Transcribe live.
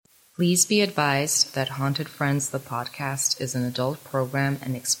Please be advised that Haunted Friends, the podcast, is an adult program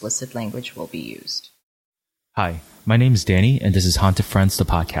and explicit language will be used. Hi, my name is Danny, and this is Haunted Friends, the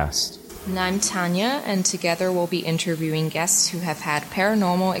podcast. And I'm Tanya, and together we'll be interviewing guests who have had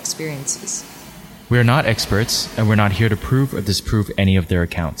paranormal experiences. We are not experts, and we're not here to prove or disprove any of their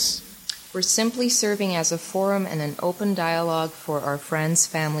accounts. We're simply serving as a forum and an open dialogue for our friends,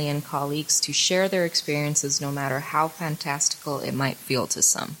 family, and colleagues to share their experiences no matter how fantastical it might feel to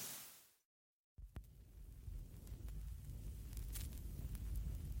some.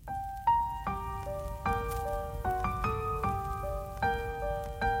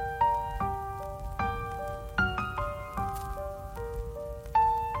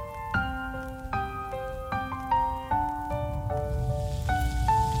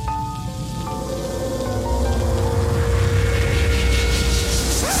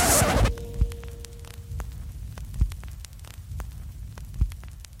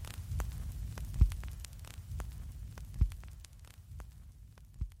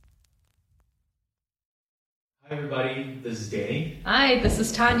 Hi everybody, this is Danny. Hi, this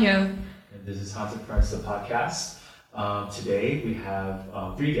is Tanya. And this is Haunted Friends, the podcast. Today we have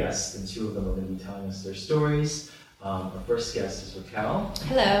 3 guests, and 2 of them are going to be telling us their stories. Our first guest is Raquel.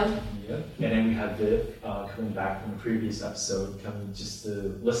 Hello. Yep. And then we have Viv coming back from the previous episode, coming just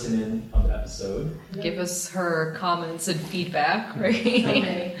to listen in on the episode. Give us her comments and feedback, right?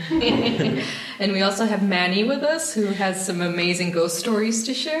 Okay. And we also have Manny with us, who has some amazing ghost stories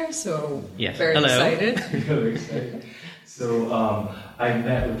to share, so very excited. Very excited. So I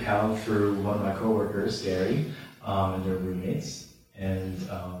met Raquel through one of my coworkers, Gary, and their roommates. And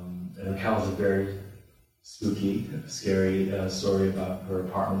Raquel is a very spooky, scary story about her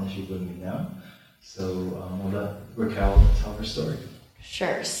apartment that she's living in now. So I'll let Raquel tell her story.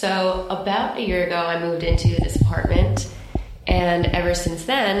 Sure. So about a year ago, I moved into this apartment, and ever since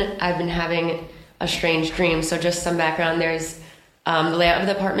then, I've been having a strange dream. So just some background, there's the layout of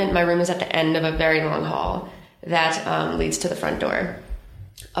the apartment. My room is at the end of a very long hall that leads to the front door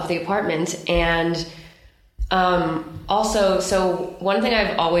of the apartment. And also, so one thing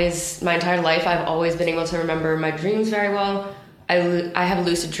my entire life, I've always been able to remember my dreams very well. I have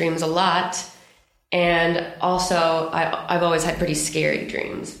lucid dreams a lot. And also, I've always had pretty scary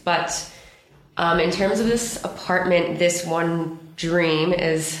dreams. But in terms of this apartment, this one dream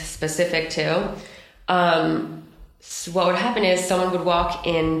is specific to. So what would happen is someone would walk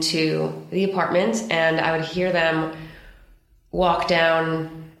into the apartment, and I would hear them walk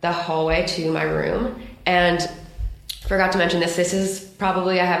down the hallway to my room. And forgot to mention this is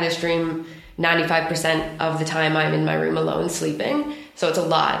probably, I have this dream 95% of the time I'm in my room alone sleeping. So it's a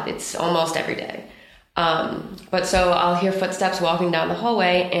lot. It's almost every day. But so I'll hear footsteps walking down the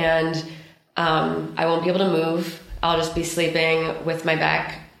hallway, and I won't be able to move. I'll just be sleeping with my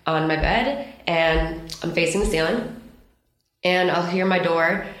back on my bed, and I'm facing the ceiling. And I'll hear my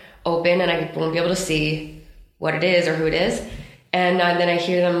door open, and I won't be able to see what it is or who it is. And then I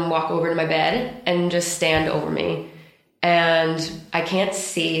hear them walk over to my bed and just stand over me. And I can't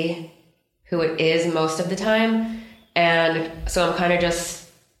see who it is most of the time. And so I'm kind of just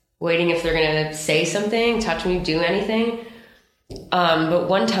waiting if they're going to say something, touch me, do anything. But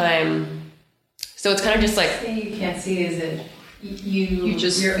one time, so it's kind of just like... Say you can't see, is it you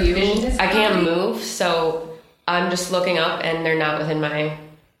just your vision? I can't move, so I'm just looking up and they're not within my...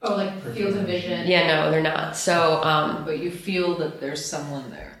 Oh, like field of vision? Yeah, no, they're not. So, but you feel that there's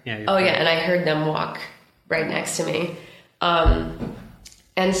someone there. Yeah. Yeah, and I heard them walk right next to me.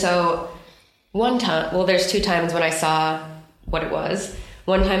 And so one time, well, there's 2 times when I saw what it was.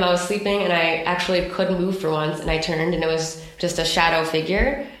 One time I was sleeping and I actually couldn't move for once, and I turned and it was just a shadow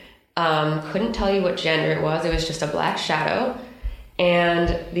figure. Couldn't tell you what gender it was. It was just a black shadow.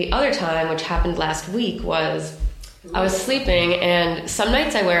 And the other time, which happened last week, was I was sleeping, and some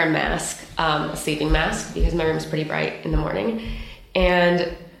nights I wear a mask, a sleeping mask, because my room is pretty bright in the morning.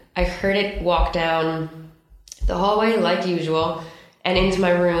 And I heard it walk down the hallway like usual and into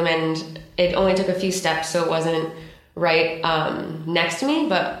my room, and it only took a few steps, so it wasn't right next to me,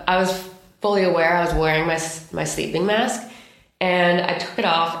 but I was fully aware I was wearing my sleeping mask, and I took it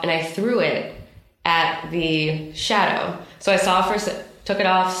off and I threw it at the shadow. So I took it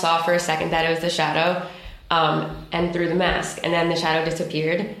off, saw for a second that it was the shadow, and threw the mask, and then the shadow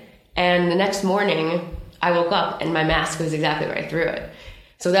disappeared. And the next morning I woke up and my mask was exactly where I threw it.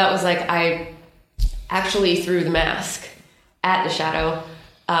 So that was like, I actually threw the mask at the shadow.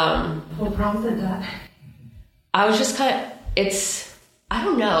 What prompted that? I was just I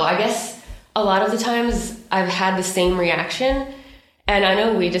don't know. I guess a lot of the times I've had the same reaction, and I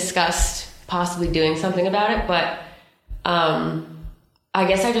know we discussed possibly doing something about it, but I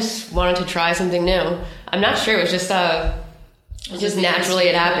guess I just wanted to try something new. I'm not sure. It was just naturally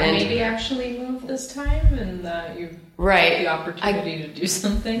it happened. Maybe actually move this time, and you right the opportunity to do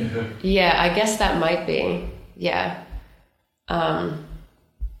something. Yeah, I guess that might be. Yeah.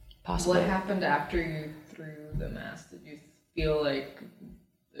 Possibly. What happened after you threw the mask? Did you feel like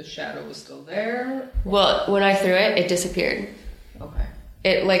the shadow was still there? Well, when I threw it, it disappeared. Okay.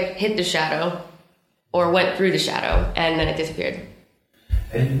 It like hit the shadow, or went through the shadow, and then it disappeared.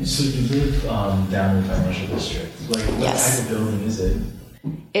 And so you live down in the financial district. Like, what type of building is it?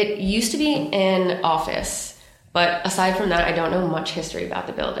 It used to be an office, but aside from that, I don't know much history about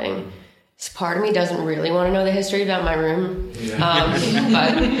the building. So part of me doesn't really want to know the history about my room. Yeah.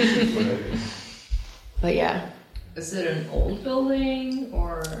 But yeah. Is it an old building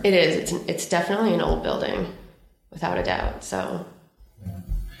or? It is. It's definitely an old building, without a doubt. So.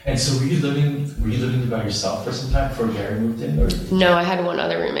 And so were you living by yourself for some time before Gary moved in? Or? No, I had one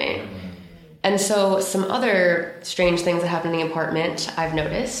other roommate. And so some other strange things that happen in the apartment I've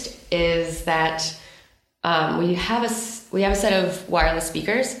noticed is that we have a set of wireless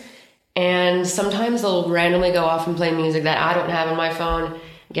speakers, and sometimes they'll randomly go off and play music that I don't have on my phone,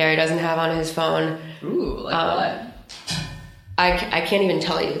 Gary doesn't have on his phone. Ooh, like what? I can't even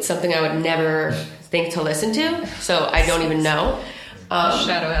tell you. It's something I would never think to listen to, so I don't even know.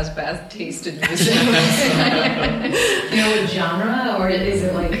 Shadow has bad taste in music. You know what genre, or is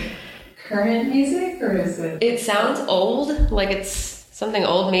it like current music, or is it? It sounds old, like it's something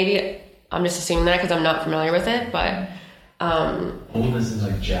old. Maybe I'm just assuming that because I'm not familiar with it, but. Old as in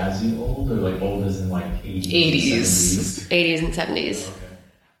like jazzy old, or like old as in like 80s? 80s and 70s.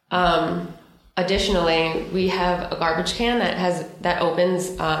 Okay. Additionally, we have a garbage can that opens.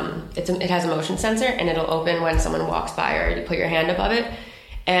 It has a motion sensor, and it'll open when someone walks by or you put your hand above it,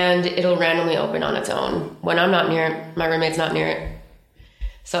 and it'll randomly open on its own. When I'm not near it, my roommate's not near it,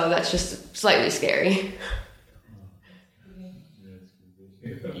 so that's just slightly scary.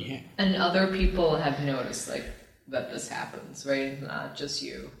 Yeah. And other people have noticed like that this happens, right? Not just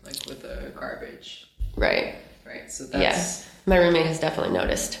you, like with the garbage. Right. So that's my roommate has definitely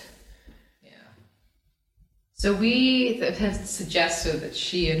noticed. So we have suggested that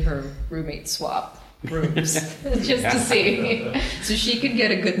she and her roommate swap rooms just to see. So she can get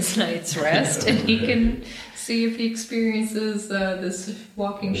a good night's rest and he can see if he experiences this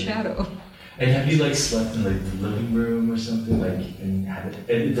walking shadow. And have you like slept in like the living room or something? Like,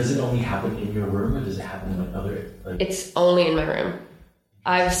 and does it only happen in your room, or does it happen in like other? Like... It's only in my room.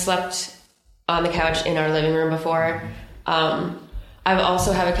 I've slept on the couch in our living room before. I've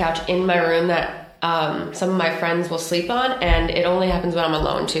also have a couch in my room that some of my friends will sleep on, and it only happens when I'm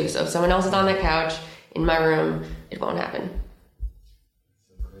alone too. So if someone else is on the couch in my room, it won't happen.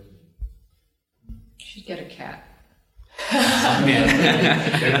 You should get a cat. Actually,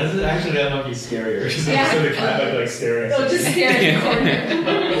 that might be scarier. Just the cat like staring. Oh, just staring in the corner.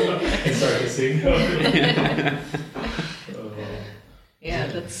 And start hissing. Yeah,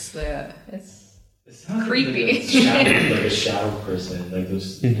 that's it's sounds creepy. Like a shadow person, like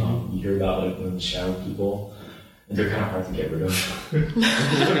those you hear about like when shadow people, and they're kind of hard to get rid of.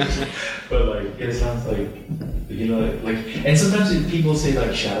 But like it sounds like like and sometimes people say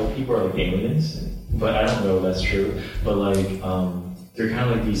like shadow people are like aliens, but I don't know if that's true. But like they're kind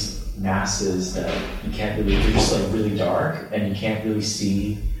of like these masses that you can't really. They're just like really dark, and you can't really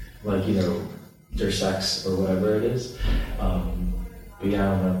see like their sex or whatever it is. But yeah,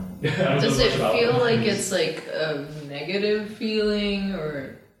 I don't know. Does it feel like it's like a negative feeling,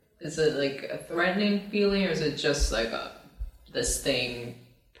 or is it like a threatening feeling, or is it just like this thing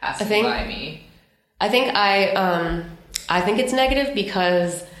passing by me? I think I think it's negative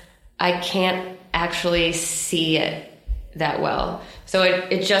because I can't actually see it that well. So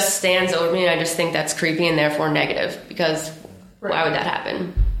it just stands over me, and I just think that's creepy and therefore negative, because why would that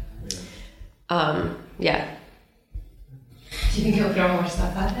happen? Yeah. Do you think he'll throw more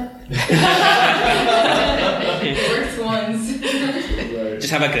stuff at him? Worst ones.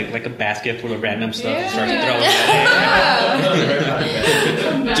 Just have like a basket full of random stuff and start throwing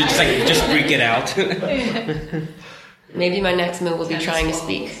it. Just freak it out. Maybe my next move will be trying to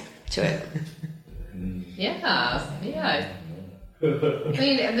speak to it. Yeah. I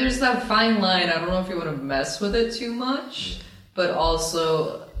mean, there's that fine line. I don't know if you want to mess with it too much, but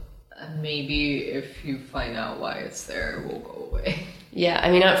also maybe if you find out why it's there, it will go away. Yeah,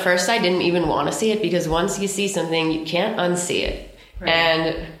 I mean, at first I didn't even want to see it, because once you see something, you can't unsee it. Right.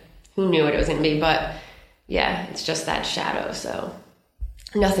 And who knew what it was going to be? But yeah, it's just that shadow, so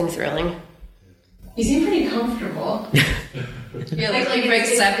nothing thrilling. You seem pretty comfortable. Yeah, like you've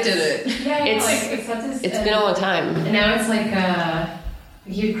accepted it. Yeah, it's been all the time. And now it's like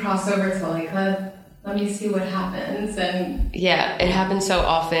you'd cross over to like, let me see what happens, and Yeah, it happens so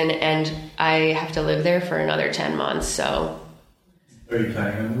often, and I have to live there for another 10 months, so... Are you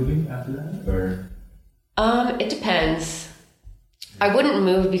planning on moving after that, or? It depends. I wouldn't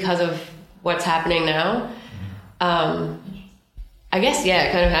move because of what's happening now. I guess, yeah,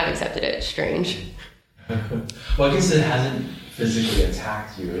 I kind of have accepted it. It's strange. Well, I guess it hasn't physically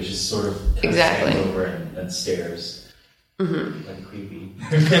attacked you. It's just sort of Exactly. stands over and stares. Like creepy.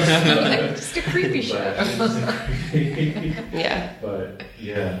 Just a creepy show. Yeah. But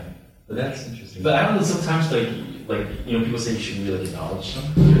yeah, but that's interesting. But I don't know. Sometimes, like people say you should really acknowledge them,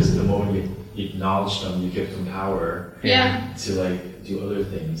 because the moment you acknowledge them, you give them power. Yeah. To like do other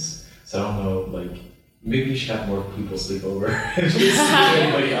things. So I don't know. Like maybe you should have more people sleep over and just see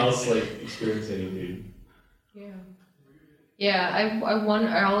anybody else like experience anything. Yeah.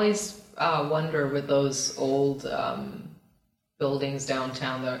 I always wonder with those old buildings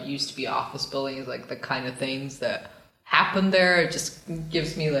downtown that used to be office buildings, like the kind of things that happened there. It just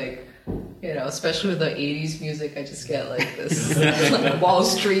gives me like, especially with the 80s music, I just get like this like Wall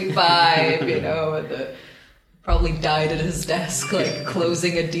Street vibe, and the probably died at his desk, like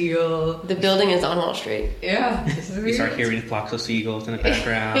closing a deal. The building is on Wall Street. Yeah. You start hearing flocks of seagulls in the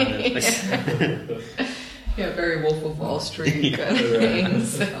background. Yeah, very Wolf of Wall Street kind of thing.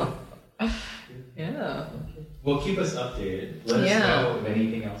 So, yeah. Well, keep us updated. Let us know if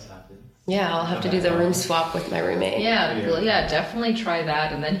anything else happens. Yeah, I'll have to do the room swap with my roommate. Yeah, definitely try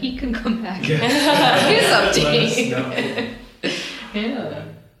that, and then he can come back. His update. Yeah,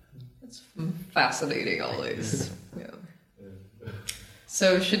 it's fascinating always. Yeah.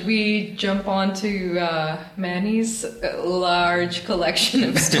 So, should we jump on to Manny's large collection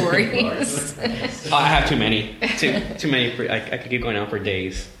of stories? I have too many. Too many. I could keep going on for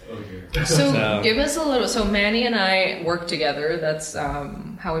days. Okay. So give us a little. So Manny and I worked together. That's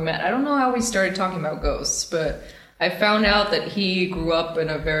how we met. I don't know how we started talking about ghosts, but I found out that he grew up in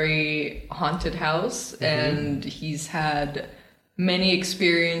a very haunted house, and he's had many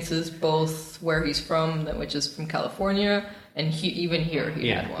experiences, both where he's from, which is from California, and even here he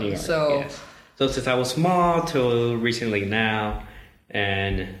had one. York, so yes. So since I was small till recently now,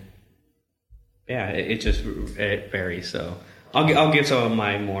 and yeah, it varies. So. I'll give some of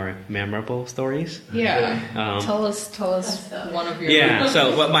my more memorable stories. Yeah, tell us one of your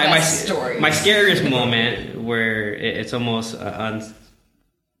So my best stories. My scariest moment, where it's almost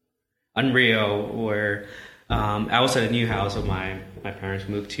unreal, where I was at a new house that my parents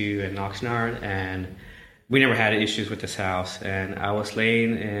moved to in Oxnard, and we never had issues with this house. And I was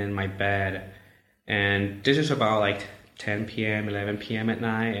laying in my bed, and this was about like 10 p.m., 11 p.m. at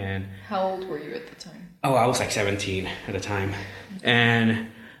night. And how old were you at the time? Oh, I was like 17 at the time. And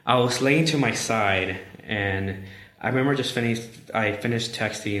I was laying to my side, and I remember I finished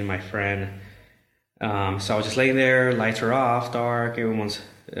texting my friend. So I was just laying there, lights were off, dark, everyone's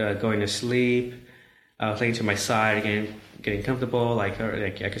going to sleep. I was laying to my side, again, getting comfortable, like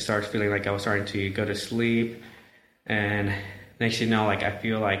I could start feeling like I was starting to go to sleep. And next thing you know, like I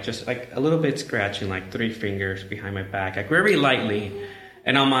feel like just like a little bit scratching, like 3 fingers behind my back, like very lightly.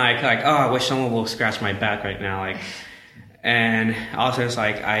 And I'm like, oh, I wish someone will scratch my back right now, like. And also it's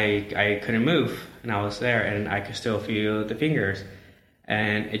like I couldn't move, and I was there, and I could still feel the fingers,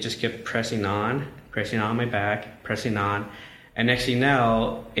 and it just kept pressing on my back, pressing on, and next thing you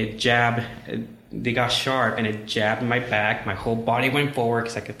know, they got sharp, and it jabbed my back. My whole body went forward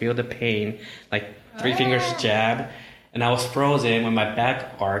because I could feel the pain, like 3 fingers jab, and I was frozen when my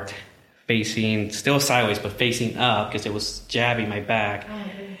back arced, facing still sideways but facing up because it was jabbing my back.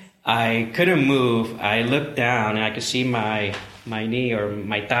 I couldn't move. I looked down and I could see my knee or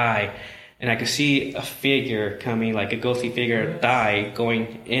my thigh, and I could see a figure coming, like a ghostly figure, thigh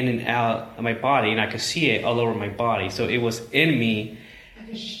going in and out of my body, and I could see it all over my body. So it was in me.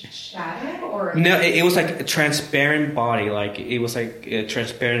 Like a shadow, or no, it was like a transparent body, like it was like a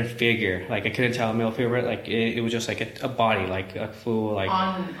transparent figure. Like I couldn't tell a male figure, like it was just like a body, like a full, like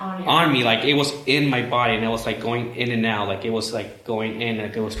on me, like it was in my body, and it was like going in and out, like it was like going in,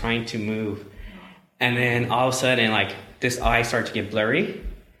 like it was trying to move. And then all of a sudden, like this eye started to get blurry,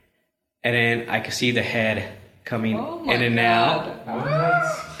 and then I could see the head coming in and out,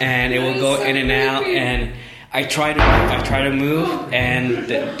 and it will go in and out, and I try to move, and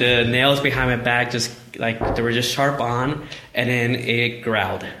the nails behind my back just like they were just sharp on, and then it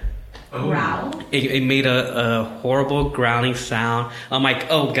growled. growl. It made a horrible growling sound. I'm like,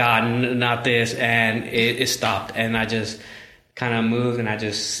 oh God, not this, and it stopped, and I just kind of moved, and I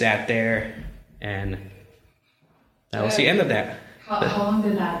just sat there, and that was the end of that. How long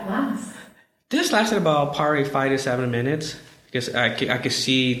did that last? This lasted about probably 5 to 7 minutes. because I could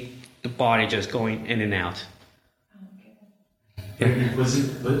see the body just going in and out. Was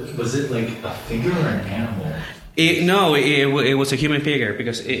it like a figure or an animal? It was a human figure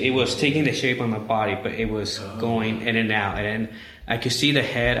because it was taking the shape of my body, but it was going in and out. And then I could see the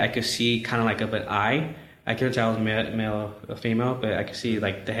head. I could see kind of like an eye. I couldn't tell it was male or female, but I could see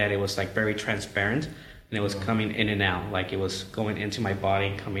like the head. It was like very transparent, and it was coming in and out, like it was going into my body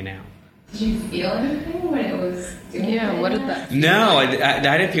and coming out. Did you feel anything when it was doing that? What did that? No, I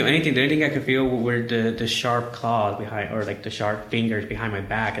didn't feel anything. The only thing I could feel were the sharp claws behind, or like the sharp fingers behind my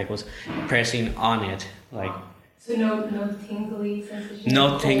back. I was pressing on it, like. So no tingly sensation?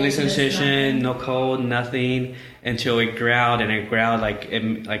 No tingly sensation, no cold, nothing, until it growled, and it growled like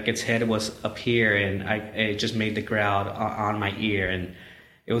its head was up here, and it just made the growl on my ear, and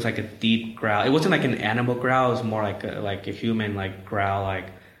it was like a deep growl. It wasn't like an animal growl. It was more like a human like growl, like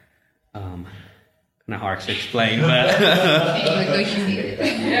kind of hard to explain, but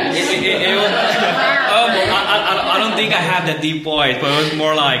I don't think I have that deep voice, but it was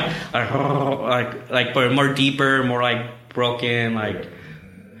more like but more deeper, more like broken, like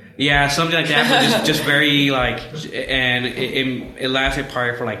something like that. But just very like, and it lasted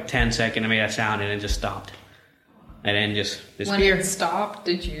probably for like 10 seconds. I made that sound and it just stopped, and then just disappeared. When it stopped,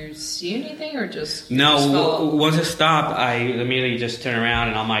 did you see anything or just once it stopped, I immediately just turned around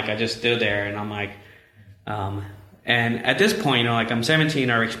and I just stood there and I'm like. And at this point, like I'm 17,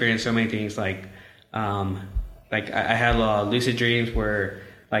 I've experienced so many things. Like I had lucid dreams where,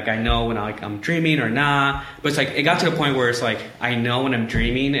 like, I know when I'm dreaming or not. But it's like it got to the point where it's like I know when I'm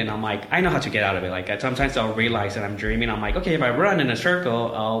dreaming, and I'm like I know how to get out of it. Like sometimes I'll realize that I'm dreaming. I'm like, okay, if I run in a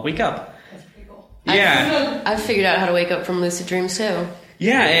circle, I'll wake up. That's pretty cool. Yeah, I've figured out how to wake up from lucid dreams too.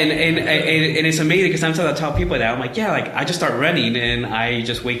 Yeah, and it's amazing because sometimes I tell people that I'm like, like I just start running and I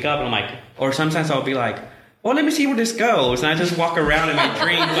just wake up and I'm like, or sometimes I'll be like. Well, let me see where this goes, and I just walk around in my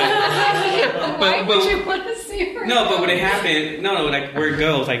dream. Why would you want to see where? No, but when it happened, like where it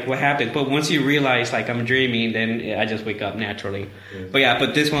goes, like what happened. But once you realize, like I'm dreaming, then I just wake up naturally. Yeah.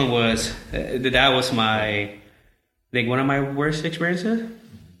 But this one was that was my, like one of my worst experiences.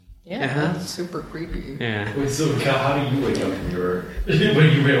 Yeah, that's super creepy. Yeah. So, Cal, how do you wake up from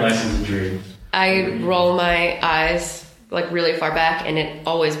when you realize it's a dream? I roll my eyes like really far back, and it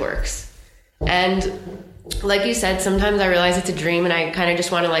always works. And like you said, sometimes I realize it's a dream and I kind of just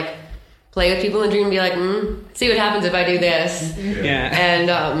want to like play with people in the dream and be like, see what happens if I do this. Yeah.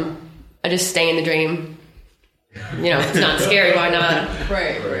 And I just stay in the dream. You know, it's not scary, why not?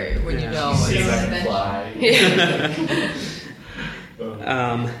 Right. When you know. See if I can fly.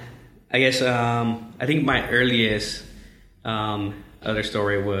 I guess I think my earliest other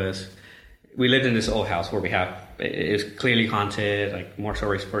story was we lived in this old house where it was clearly haunted. Like more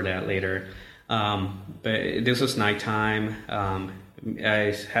stories for that later. But this was nighttime.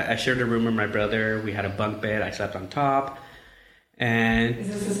 I shared a room with my brother. We had a bunk bed. I slept on top. And is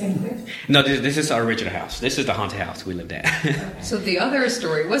this the same place? No, this is our original house. This is the haunted house we lived at. So the other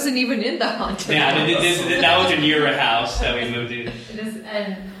story wasn't even in the haunted house. That was a newer house that we moved in.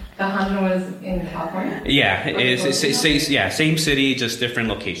 And the haunted one was in California? Yeah, same city, just different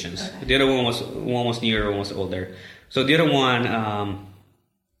locations. Okay. The other one was newer, one was older. So the other one,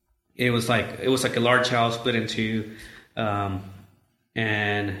 it was like a large house split into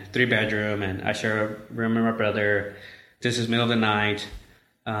and 3-bedroom, and I share a room with my brother. This is middle of the night.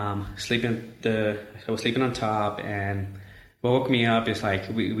 I was sleeping on top, and what woke me up is like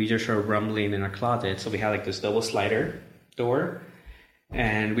we just heard rumbling in our closet. So we had like this double slider door,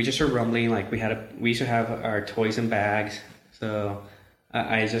 and we just heard rumbling. Like we used to have our toys in bags. So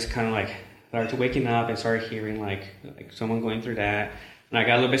I just kind of like started waking up and started hearing like someone going through that. And I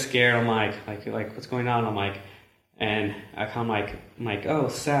got a little bit scared. I'm like, what's going on? I'm like, and I come I'm like, oh,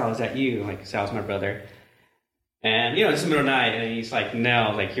 Sal, is that you? Like, Sal's my brother. And, it's the middle of the night, and he's like,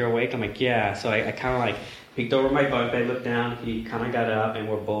 no, like, you're awake? I'm like, yeah. So I kind of like peeked over my bunk bed, looked down. He kind of got up, and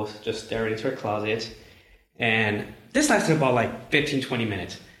we're both just staring into our closet. And this lasted about like 15, 20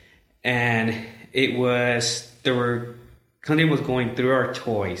 minutes. And something was going through our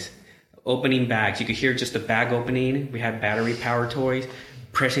toys. Opening bags. You could hear just the bag opening. We had battery powered toys.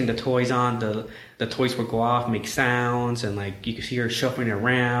 Pressing the toys on, the toys would go off, make sounds, and like you could hear her shuffling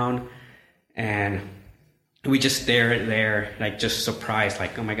around. And we just stared there, like just surprised,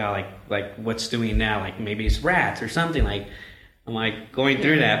 like, oh my god, like what's doing now? Like maybe it's rats or something. Like I'm like going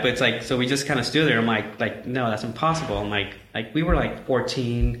through that, but it's like so we just kind of stood there. I'm like no, that's impossible. I'm like we were like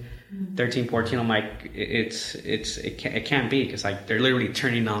 13, 14. I'm like it can't be, because like they're literally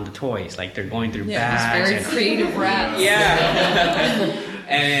turning on the toys, like they're going through bags. Very creative rats. Yeah.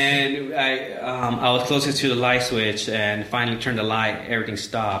 And I was closest to the light switch, and finally turned the light. Everything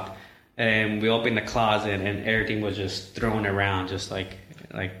stopped, and we opened the closet, and everything was just thrown around, just like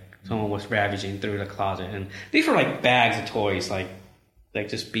someone was ravaging through the closet. And these were like bags of toys, like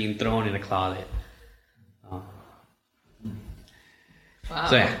just being thrown in the closet. Wow.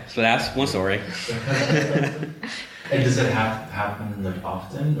 So that's one story. And does it happen like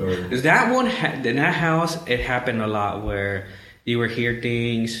often, or That one in that house, it happened a lot where you would hear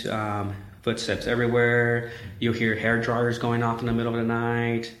things, footsteps everywhere. You'll hear hair dryers going off in the middle of the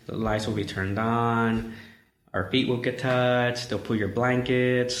night. The lights will be turned on. Our feet will get touched. They'll pull your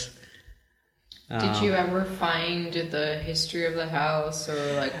blankets. Did you ever find the history of the house,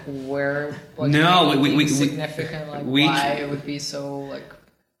 or like where? No, we significant, like why it would be so like.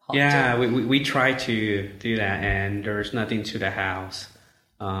 Haunted? Yeah, we tried to do that, and there was nothing to the house.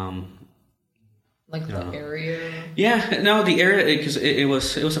 Like the area. Yeah, no, the area, because it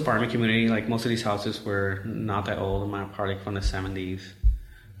was a farming community. Like most of these houses were not that old, probably from the 70s.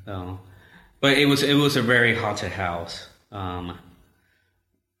 So, but it was a very haunted house.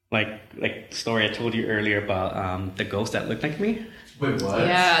 Like the story I told you earlier about the ghost that looked like me. wait, what?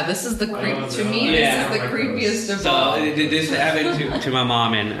 Yeah, this is the creep. Oh, to no. me, Yeah. this is the creepiest of all. So this happened to my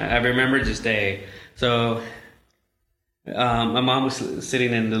mom, and I remember this day. So my mom was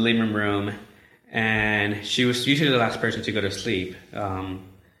sitting in the living room, and she was usually the last person to go to sleep.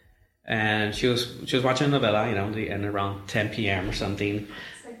 And she was watching a novela, the end around 10 p.m. or something.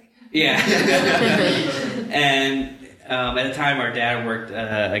 Yeah. And at the time, our dad worked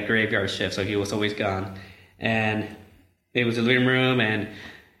a graveyard shift, so he was always gone. And it was the living room, and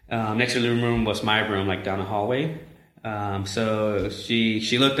next to the living room was my room, like down the hallway. So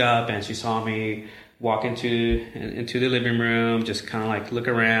she looked up, and she saw me walk into the living room, just kind of like look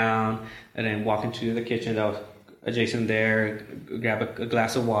around, and then walk into the kitchen that was adjacent there, grab a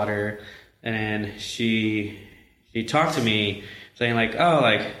glass of water, and then she talked to me, saying like, oh,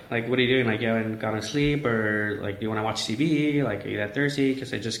 like what are you doing? Like, you haven't gone to sleep, or like you want to watch TV? Like, are you that thirsty?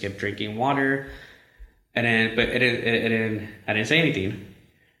 Because I just kept drinking water, and then I didn't say anything,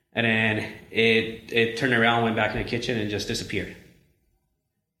 and then it turned around, went back in the kitchen, and just disappeared.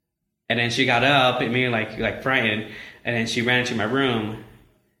 And then she got up, immediately like frightened, and then she ran into my room,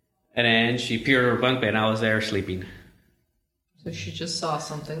 and then she peered over her bunk bed, and I was there sleeping. So she just saw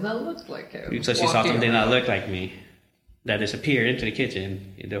something that looked like it. So she saw something that looked like me, that disappeared into the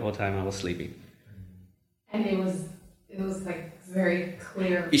kitchen the whole time I was sleeping. And it was like very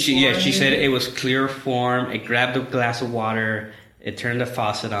clear. She said it was clear form. It grabbed a glass of water. It turned the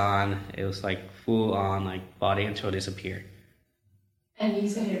faucet on. It was like full on, like body until it disappeared. And you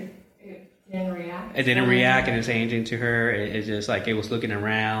said it didn't react? It didn't react. I didn't say anything to her. It just like, it was looking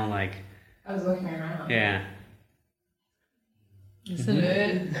around like. I was looking around. Yeah. Isn't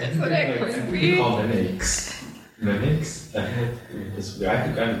it? Isn't it We creepy? call mimics. Mimics? I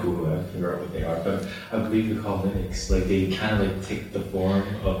can Google it, I figure out what they are, but I believe we call mimics. Like, they kind of like take the form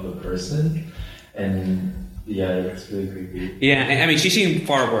of the person, and yeah, it's really creepy. Yeah, I mean, she's seen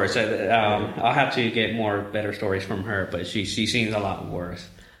far worse. I'll have to get better stories from her, but she's seen a lot worse.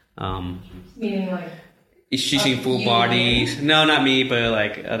 Meaning like. She's seen full bodies. No, not me, but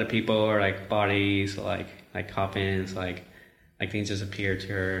like other people, or like bodies, like coffins, like things just appeared to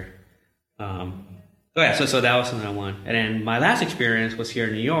her. So that was another one. And then my last experience was here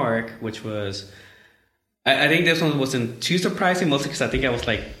in New York, which was, I think this one wasn't too surprising, mostly because I think I was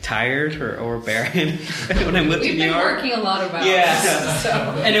like tired or overbearing when I moved to New York. We've been working a lot about this, so.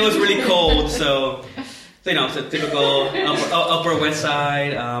 And it was really cold, so it's a typical Upper West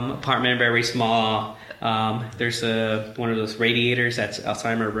Side apartment, very small. There's one of those radiators that's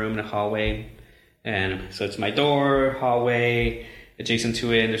outside my room in the hallway, and so it's my door, hallway. Adjacent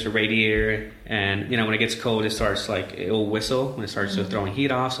to it, there's a radiator, and when it gets cold, it starts like, it will whistle when it starts throwing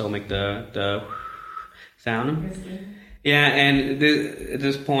heat off, so it'll make the sound. Yeah, and at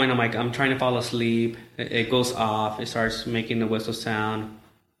this point, I'm trying to fall asleep. It goes off. It starts making the whistle sound,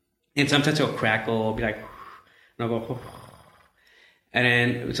 and sometimes it'll crackle. It'll be like, and I'll go, and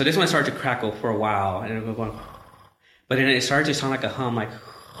then so this one started to crackle for a while, and it'll go going, but then it started to sound like a hum, like.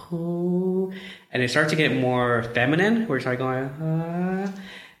 And it started to get more feminine, where it started going,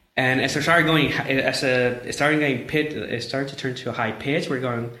 and as it started going, it started to turn to a high pitch, where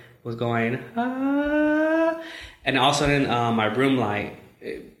it was going, and all of a sudden, my room light,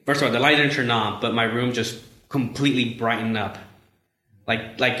 first of all, the light didn't turn on, but my room just completely brightened up,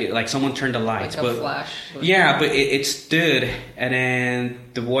 like someone turned the lights, like a flash. Yeah, but it stood, and then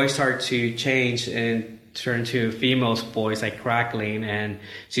the voice started to change and turned to a female's voice, like crackling, and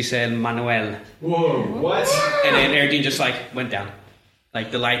she said, Manuel. Whoa, what? And then everything just like went down.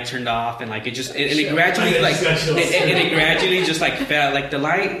 like the light turned off, and like it gradually it gradually just like fell, like the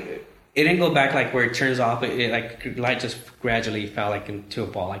light. It didn't go back like where it turns off. It like light just gradually fell like into a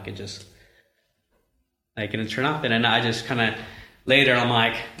ball, like it just like it didn't turn off, and then I just kind of. Later, I'm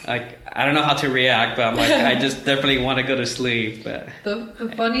like, I don't know how to react, but I'm like, I just definitely want to go to sleep. But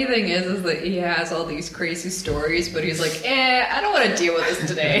the funny thing is that he has all these crazy stories, but he's like, I don't want to deal with this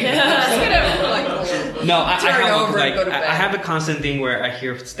today. I'm just gonna I have a constant thing where I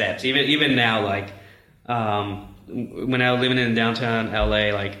hear steps. Even now, like when I was living in downtown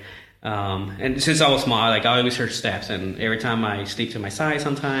LA, like and since I was small, like I always heard steps, and every time I sleep to my side,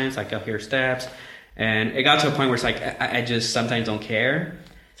 sometimes like I'll hear steps. And it got to a point where it's like I just sometimes don't care.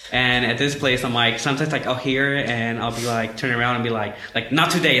 And at this place, I'm like sometimes like I'll hear it and I'll be like turn around and be like not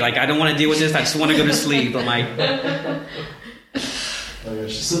today. Like I don't want to deal with this. I just want to go to sleep. I'm like. Oh my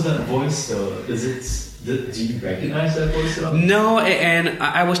gosh! So that voice though, do you recognize that voice at all? No, and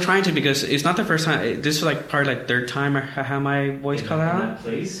I was trying to because it's not the first time. This was like probably like third time I had my voice called out. In that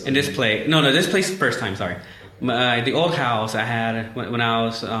place? In this place, no, this place is the first time. Sorry. The old house I had when I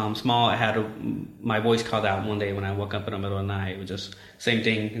was small, I had my voice called out one day when I woke up in the middle of the night. It was just same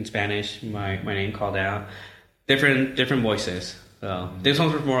thing in Spanish. My name called out, different voices. So this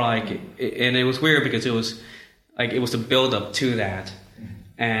one was more like, and it was weird because it was like it was a build up to that,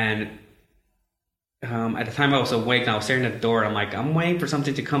 and at the time I was awake and I was staring at the door. I'm like, I'm waiting for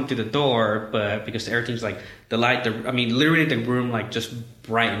something to come to the door, but because everything's like the light, literally the room like just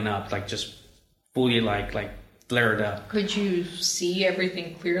brightened up, like just fully like. Flared up. Could you see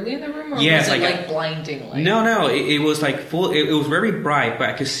everything clearly in the room, or yes, was it like blinding light? No, it was like full. It was very bright, but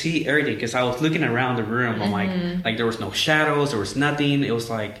I could see everything because I was looking around the room. I'm like there was no shadows, there was nothing. It was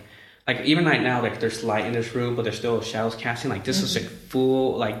like even right now, like there's light in this room, but there's still shadows casting. Like this is like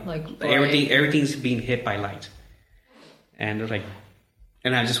full, like everything's being hit by light, and like,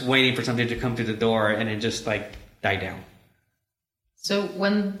 and I'm just waiting for something to come through the door, and it just like died down. So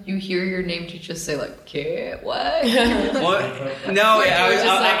when you hear your name, do you just say like, "Okay, what?" What? No,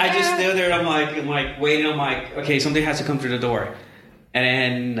 I just stood there. I'm like waiting. I'm like, okay, something has to come through the door, and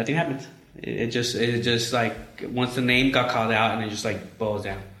then nothing happened. It just like once the name got called out, and it just like boils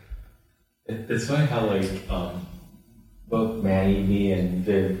down. It's funny how like both Manny, me, and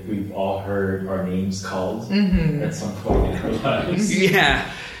Viv, we've all heard our names called at some point in our lives. Yeah,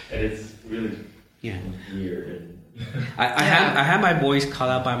 and it's really weird. And I had my voice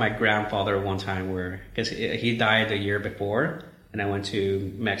called out by my grandfather one time because he died the year before, and I went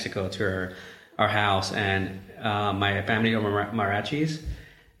to Mexico to our house, and my family are mariachis,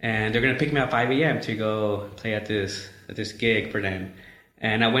 and they're gonna pick me up 5 a.m. to go play at this gig for them.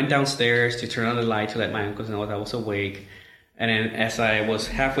 And I went downstairs to turn on the light to let my uncles know that I was awake. And then as I was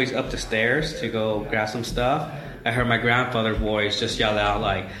halfway up the stairs to go grab some stuff, I heard my grandfather's voice just yell out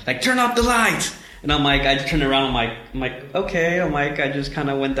like turn off the lights. And I'm like, I just turned around, I'm like, okay. I'm like, I just kind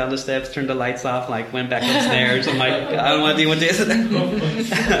of went down the steps, turned the lights off, like went back upstairs. I'm like, I don't want to deal with this.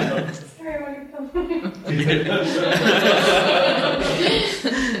 Sorry,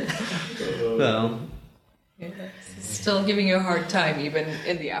 So. Still giving you a hard time, even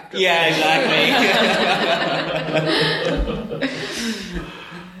in the afterlife. Yeah, exactly.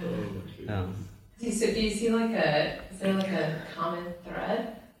 So do you see is there like a common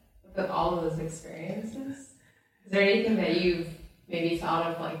thread with all of those experiences? Is there anything that you've maybe thought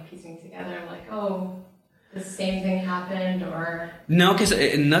of like piecing together, like, oh, the same thing happened, or? No, because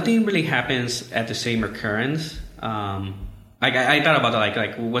nothing really happens at the same occurrence. I thought about that,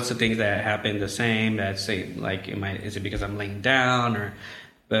 like what's the things that happen the same? That say like, is it because I'm laying down,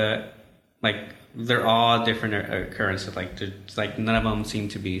 but like they're all different occurrences. Like none of them seem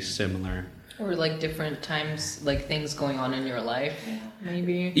to be similar. Or like different times, like things going on in your life,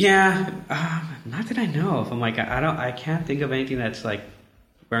 maybe. Yeah, not that I know of. I'm like I can't think of anything that's like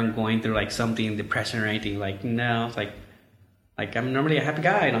where I'm going through like something depression or anything. Like no, it's like I'm normally a happy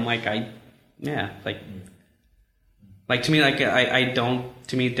guy, and I'm like Like to me, I don't.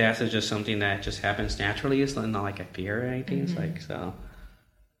 To me, death is just something that just happens naturally. It's not like a fear or anything. It's like so.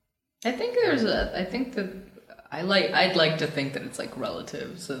 I think I'd like to think that it's like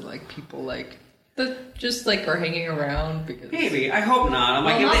relatives and like people like that just like are hanging around because maybe I hope not. I'm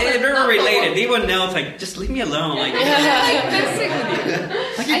like if they're related, they would know. It's like just leave me alone. Like messing with you.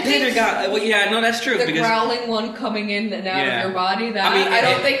 Like your dad got. Well, yeah, no, that's true. The because growling one coming in and out of your body. That I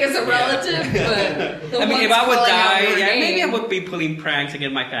don't think is a relative. But if I would die, maybe I would be pulling pranks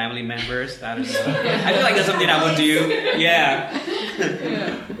against my family members. I don't know. I feel like that's something I would do. Yeah.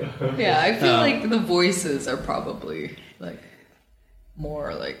 Yeah, I feel like the voices are probably like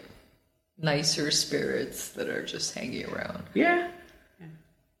more like nicer spirits that are just hanging around. Yeah.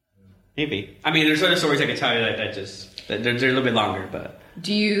 Maybe. I mean, there's other stories I can tell you that they're a little bit longer, but.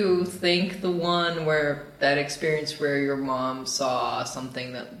 Do you think the one where that experience where your mom saw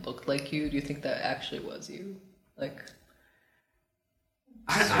something that looked like you, do you think that actually was you? Like,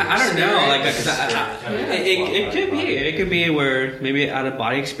 I don't know, like, cause it could be where maybe out of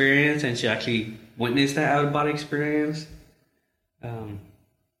body experience, and she actually witnessed that out of body experience,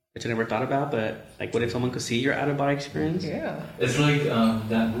 which I never thought about. But like, what if someone could see your out of body experience? yeah. It's like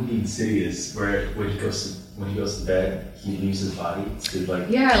that movie Insidious, where when he goes to bed, he leaves his body to like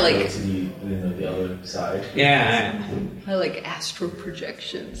go to the other side. Yeah. I like astral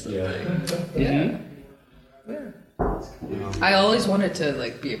projections. Yeah. Yeah. Yeah. I always wanted to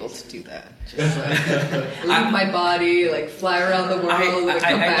like be able to do that. Just like leave my body, like fly around the world, and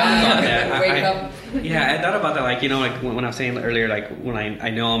come back, and wake up. Yeah, I thought about that. Like, you know, like when I was saying earlier, like when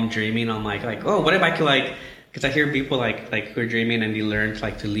I know I'm dreaming, I'm like, oh, what if I could like, because I hear people like who are dreaming and they learn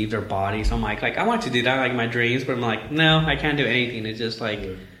to leave their body. So I'm like I want to do that like in my dreams, but I'm like, no, I can't do anything. It's just like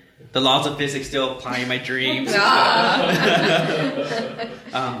the laws of physics still apply in my dreams.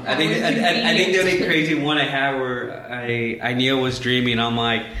 I think the only crazy one I had where I knew I was dreaming. I'm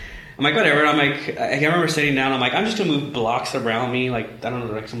like whatever. I'm like, I remember sitting down. I'm like, I'm just gonna move blocks around me, like I don't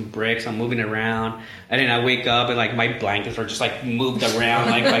know, like some bricks. I'm moving around, and then I wake up and like my blankets are just like moved around,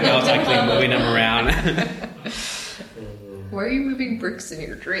 like I was actually moving them around. Why are you moving bricks in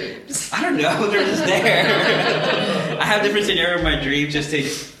your dreams? I don't know. They're just there. I have different scenarios in my dreams. Just take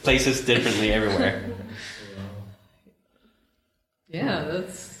places differently everywhere. Yeah,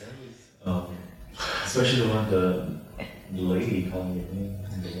 that's. Especially the lady calling your name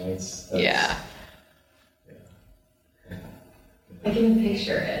and the lights. Yeah. I can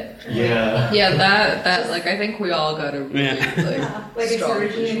picture it. Yeah. Yeah, that like I think we all got a really Like it's strong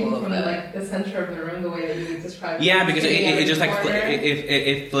originating visual from of that. like the center of the room, the way that you described. Yeah, because it just like corner.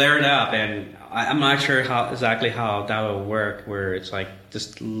 it flared up, and I'm not sure exactly how that will work. Where it's like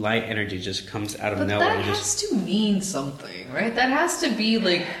just light energy just comes out of But nowhere. that and has just to mean something, right? That has to be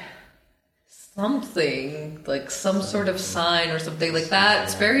like something, like some sort of sign or something like that.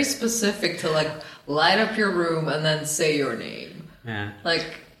 It's very specific to like light up your room and then say your name. yeah. Like,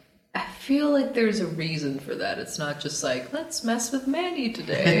 I feel like there's a reason for that. It's not just like, let's mess with Mandy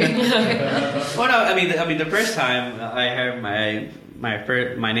today. Well, no, I mean, the first time I heard my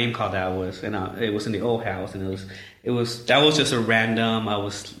name called out was, it was in the old house, and it was just a random. I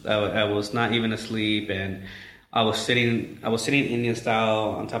was not even asleep, and I was sitting Indian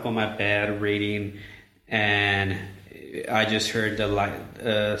style on top of my bed reading, and I just heard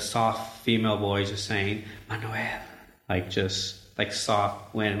the soft female voice just saying Manuel, like just like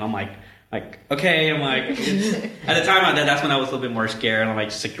soft wind, and I'm like okay, I'm like at the time that's when I was a little bit more scared. I'm like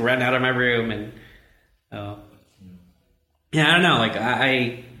just like ran out of my room, and yeah, I don't know, like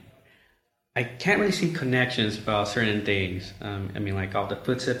I can't really see connections about certain things. I mean, like all the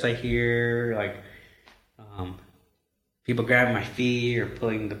footsteps I hear, like people grabbing my feet or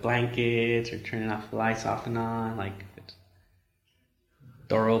pulling the blankets or turning off the lights off and on, like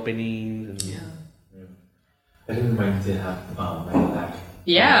door openings. And, I didn't mind to have my back.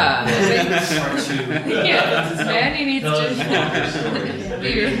 Yeah. Part two. Yeah, Mandy needs to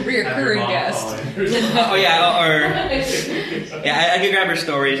be a reoccurring guest. oh yeah, or yeah, I could grab her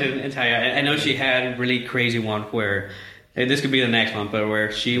stories and tell you. I know she had really crazy one where, and this could be the next one, but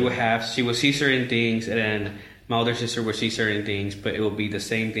where she would see certain things, and then my older sister would see certain things, but it will be the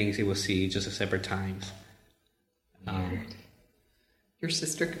same things he would see, just at separate times. Your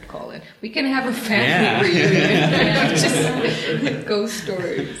sister could call in. We can have a family reunion. Just ghost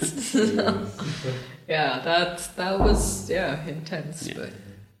stories. Yeah, that was intense, but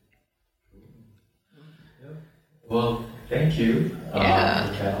Well, thank you,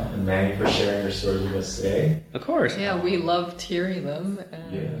 Raquel and Manny, for sharing your stories with us today. Of course. yeah, we loved hearing them.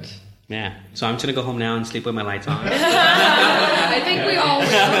 And Yeah. So I'm just gonna go home now and sleep with my lights on. I think we all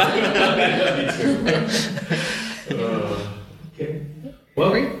will. Okay.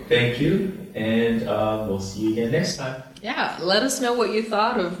 Well, thank you, and we'll see you again next time. Yeah, let us know what you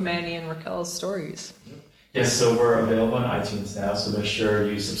thought of Manny and Raquel's stories. Yes, so we're available on iTunes now, so make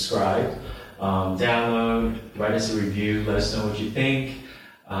sure you subscribe, download, write us a review, let us know what you think.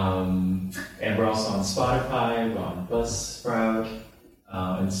 And we're also on Spotify, we're on Buzzsprout,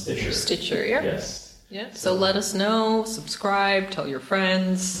 and Stitcher. Stitcher, yeah. Yes. Yeah. So let us know, subscribe, tell your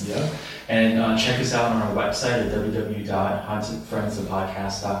friends. Yeah. And check us out on our website at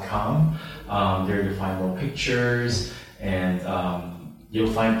www.hauntedfriendsthepodcast.com. There you'll find more pictures, and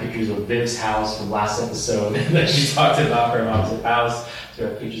you'll find pictures of Viv's house from last episode that she talked about, her haunted house. So we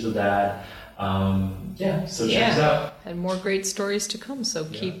have pictures of that. So check us out. And more great stories to come, so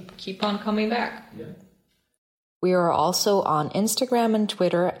keep on coming back. Yeah. We are also on Instagram and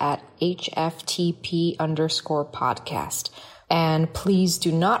Twitter at HFTP_podcast. And please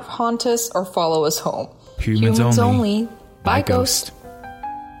do not haunt us or follow us home. Humans only. Bye, Ghost.